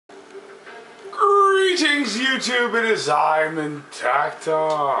Greetings YouTube, it is I,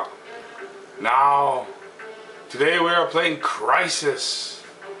 Mintacta. Now, today we are playing Crysis.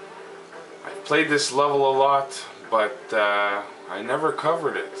 I've played this level a lot, but I never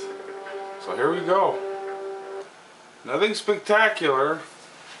covered it. So here we go. Nothing spectacular,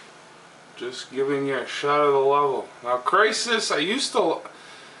 just giving you a shot of the level. Now Crysis, I used to,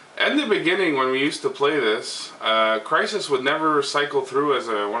 in the beginning when we used to play this, Crysis would never cycle through as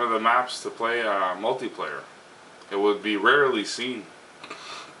one of the maps to play multiplayer. It would be rarely seen.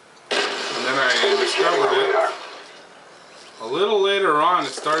 And then I discovered it. A little later on,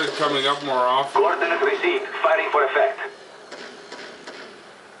 it started coming up more often. Coordinate received. Firing for effect.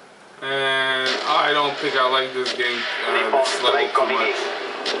 And I don't think I like this game, this level too much.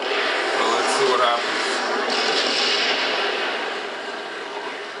 So let's see what happens.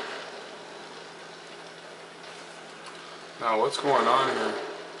 Now, what's going on here?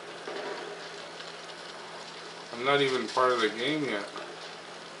 I'm not even part of the game yet.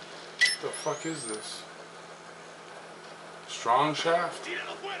 What the fuck is this? Strong shaft?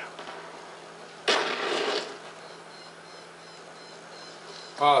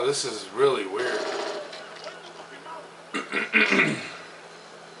 Oh, this is really weird.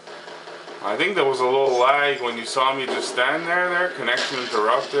 I think there was a little lag when you saw me just stand there, connection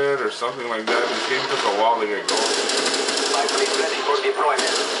interrupted or something like that. This game took a while to get going. Ready for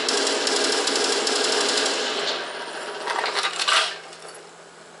deployment.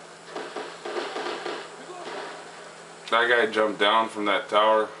 That guy jumped down from that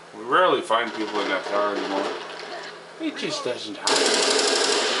tower. We rarely find people in that tower anymore. It just doesn't happen. Ready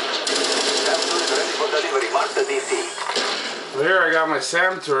for delivery. Mark the DC. So here I got my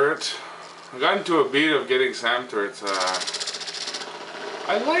SAM turret. I got into a beat of getting SAM turrets.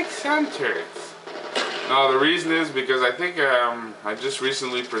 I like SAM turrets. No, the reason is because I think I just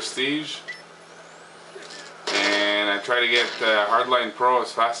recently Prestige, and I try to get Hardline Pro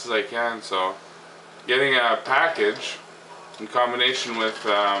as fast as I can. So getting a package in combination with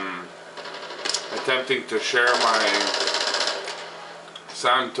attempting to share my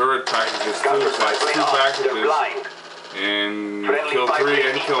SAM turret packages too. So that's 2 packages and kill 3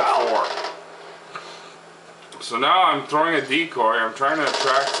 and kill 4. So now I'm throwing a decoy. I'm trying to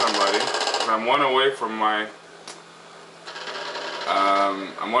attract somebody. I'm one away from my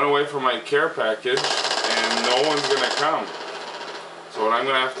care package, and no one's gonna come. So what I'm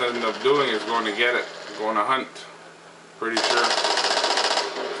gonna have to end up doing is going to get it, going to hunt. Pretty sure.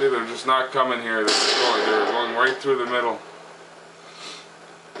 See, they're just not coming here. They're going right through the middle.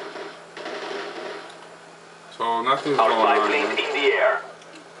 So nothing's going on here. In the air.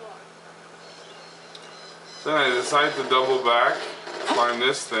 Then I decide to double back, climb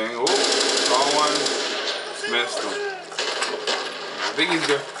this thing. Oh, saw one, missed him. I think he's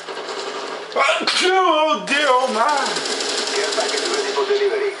good. Oh dear, oh my! Care package ready for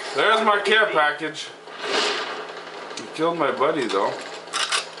delivery. There's my care package. He killed my buddy though.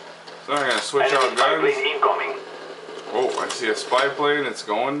 So I'm gonna switch out guns. Incoming. Oh, I see a spy plane. It's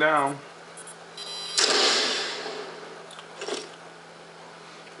going down.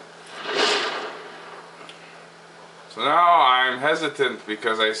 So now I'm hesitant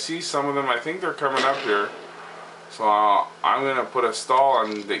because I see some of them, I think they're coming up here. So I'm going to put a stall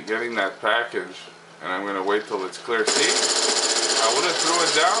on getting that package, and I'm going to wait till it's clear. See? I would have threw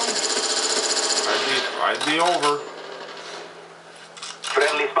it down, I'd be over.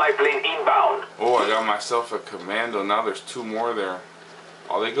 Friendly spy plane inbound. Oh, I got myself a commando. Now there's 2 more there.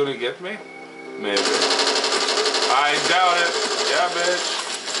 Are they going to get me? Maybe. I doubt it. Yeah, bitch.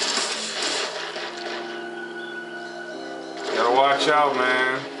 Gotta watch out,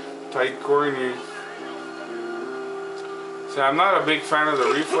 man. Tight corners. See, I'm not a big fan of the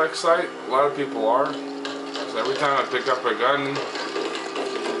reflex sight. A lot of people are. Because every time I pick up a gun,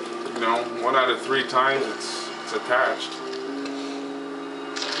 you know, 1 out of 3 times it's attached.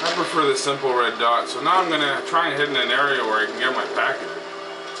 I prefer the simple red dot. So now I'm gonna try and hit in an area where I can get my package.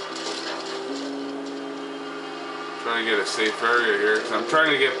 Try to get a safe area here, because I'm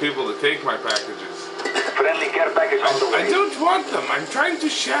trying to get people to take my packages. Friendly care package on the way. I don't want them. I'm trying to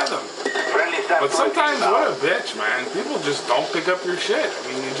share them. But sometimes, what a bitch, man. People just don't pick up your shit. I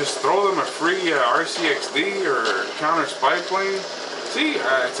mean, you just throw them a free RCXD or counter spy plane. See,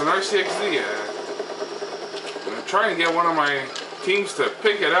 it's an RCXD. I'm trying to get one of my teams to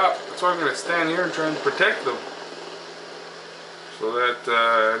pick it up. That's why I'm going to stand here and try and protect them. So that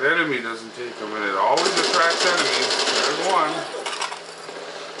an enemy doesn't take them. And it always attracts enemies. There's one.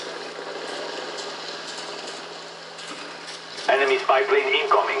 Enemy spy plane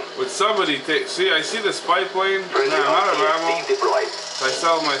incoming. Would somebody take... See, I see the spy plane. Friendly Nah, I'm out of RCXD ammo. deployed. I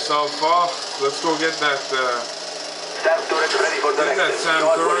tell myself, oh, let's go get that... SAM turret ready for Get that direction. SAM Show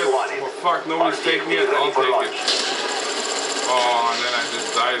us where turret. you want it. Well, fuck, nobody's RCXD taking it. ready I'll for take launch. it. Oh, and then I just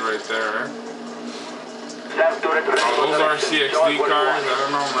died right there. SAM turret ready Oh, for those direction. Show us RCXD where you cars, want I it.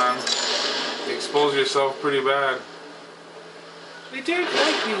 don't know, man. You expose yourself pretty bad. We don't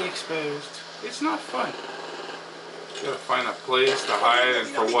like being exposed. It's not fun. You gotta find a place to hide, and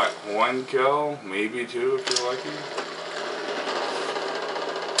for what? 1 kill? Maybe 2 if you're lucky.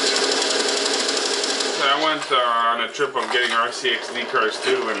 So I went on a trip of getting RCXD cars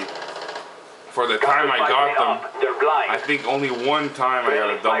too, and for the time I got them, They're blind. I think only 1 time I got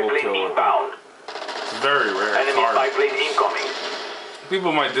a double kill with them. Inbound. It's very rare. It's Enemy spy hard. plane incoming.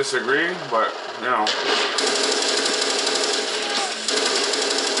 People might disagree, but you know.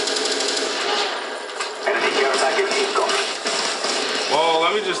 Enemy care package incoming. Well,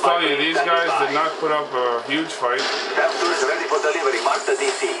 let me just tell you, these guys did not put up a huge fight. SAM turret ready for delivery. Mark the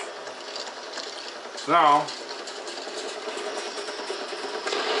DC. Now,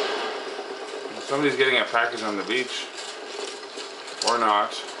 somebody's getting a package on the beach. Or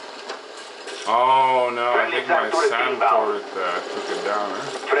not. Oh no, I think my SAM turret took it down,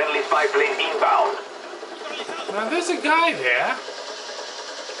 huh? Friendly spy plane inbound. Now there's a guy there.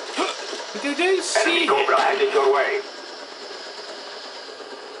 But they didn't see Enemy Cobra him. headed your way.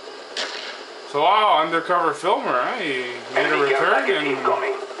 So, wow, undercover filmer, huh? He made a Enemy care return package and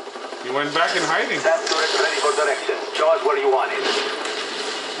incoming. he went back in hiding. SAM turret ready for direction. Show us where you want it.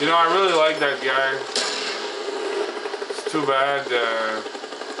 You know, I really like that guy. It's too bad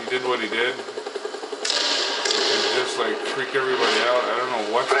he did what he did. Just like freak everybody out. I don't know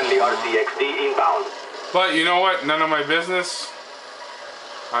what's Friendly going on. RCXD inbound. But you know what? None of my business.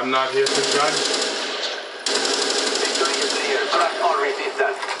 I'm not here to judge. Victory is near. Crush all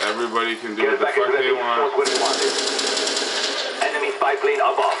resistance. Everybody can do Care what the package fuck ready. they Show us want. where you want it. Enemy spy plane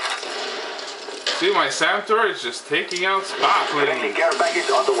above. See, my SAM turret's just taking out spy Friendly planes. care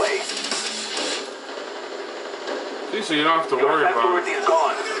package on the way. See, so you don't have to Your worry SAM turret about is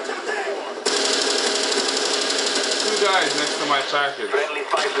gone. 2 guys next to my package. Friendly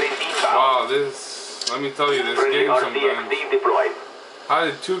spy plane inbound. Wow, this, let me tell you, this Friendly game sometimes. RCXD deployed. How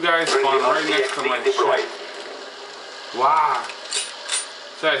did 2 guys Friendly spawn right next to RCXD my deployed. ship? Wow.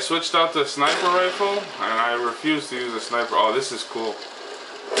 See, I switched out to a sniper rifle, and I refuse to use a sniper. Oh, this is cool.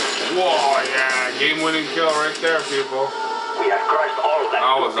 Whoa, yeah, game-winning kill right there, people. We have crushed all that.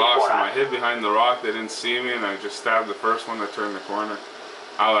 That was before awesome. us. I hid behind the rock, they didn't see me, and I just stabbed the first one that turned the corner.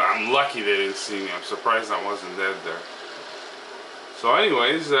 I'm lucky they didn't see me. I'm surprised I wasn't dead there. So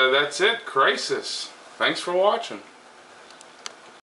anyways, that's it. Crisis. Thanks for watching.